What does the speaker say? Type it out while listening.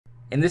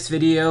In this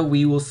video,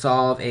 we will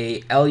solve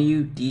a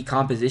LU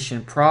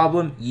decomposition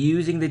problem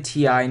using the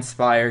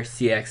TI-nSpire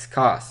CX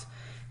CAS.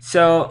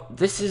 So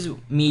this is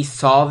me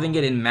solving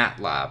it in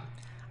MATLAB.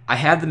 I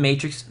have the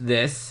matrix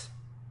this,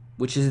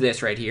 which is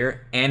this right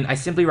here, and I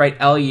simply write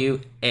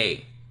LU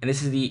A, and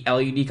this is the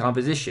LU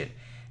decomposition.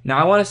 Now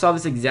I want to solve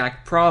this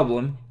exact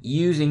problem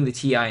using the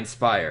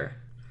TI-nSpire.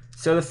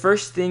 So the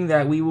first thing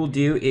that we will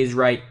do is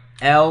write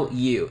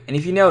LU, and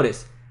if you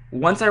notice,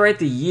 once I write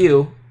the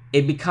U,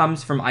 it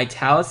becomes from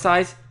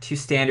italicized to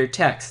standard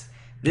text.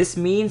 This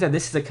means that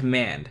this is a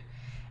command,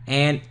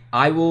 and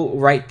I will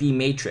write the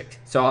matrix.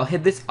 So I'll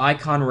hit this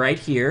icon right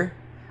here.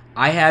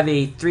 I have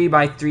a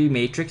 3x3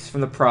 matrix from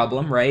the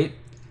problem, right?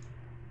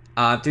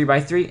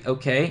 3x3,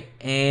 okay.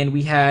 And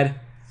we had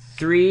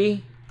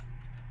 3,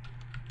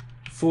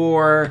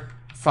 4,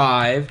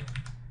 5,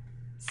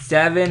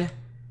 7,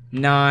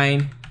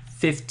 9,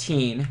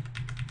 15,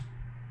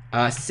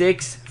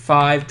 6,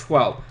 5,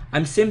 12.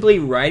 I'm simply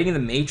writing the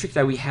matrix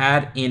that we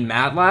had in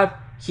MATLAB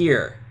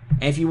here.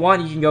 And if you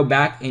want, you can go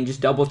back and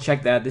just double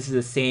check that this is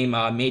the same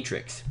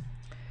matrix.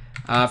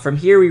 From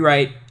here we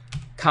write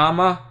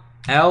comma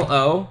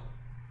LO,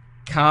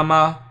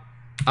 comma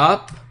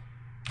up,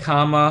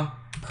 comma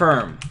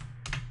perm.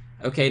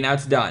 Okay, now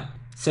it's done.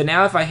 So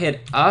now if I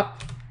hit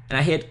up and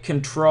I hit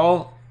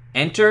Control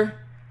Enter,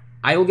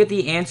 I will get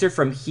the answer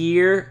from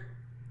here.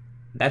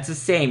 That's the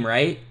same,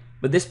 right?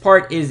 But this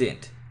part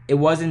isn't. It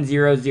wasn't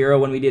 0, 0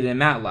 when we did it in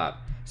MATLAB.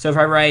 So if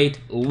I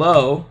write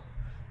low,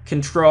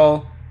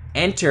 Control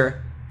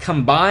Enter,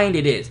 combined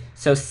it is.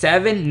 So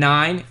 7,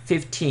 9,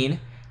 15,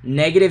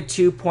 negative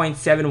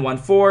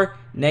 2.714,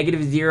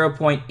 negative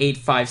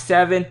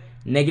 0.857,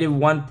 negative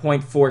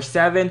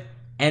 1.47,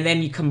 and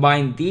then you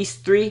combine these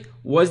three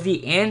was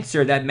the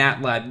answer that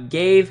MATLAB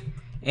gave.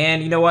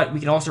 And you know what? We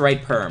can also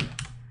write perm.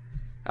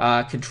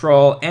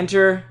 Control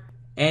Enter.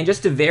 And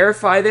just to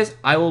verify this,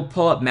 I will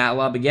pull up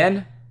MATLAB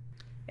again.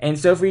 And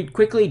so if we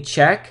quickly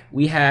check,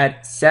 we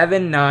had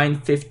 7,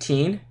 9,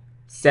 15,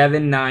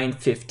 7, 9,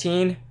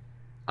 15,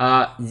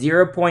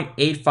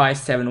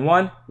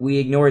 0.8571. We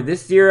ignored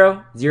this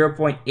 0,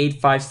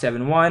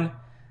 0.8571,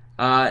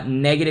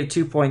 negative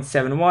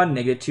 2.71,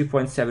 negative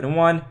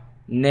 2.71,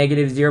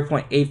 negative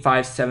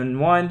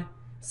 0.8571,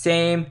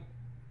 same,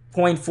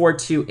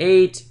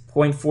 0.428,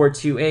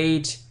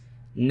 0.428,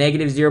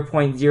 negative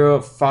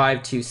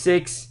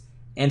 0.0526,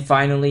 and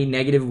finally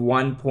negative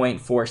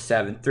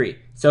 1.473.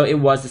 So it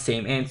was the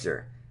same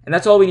answer. And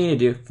that's all we need to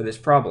do for this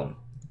problem.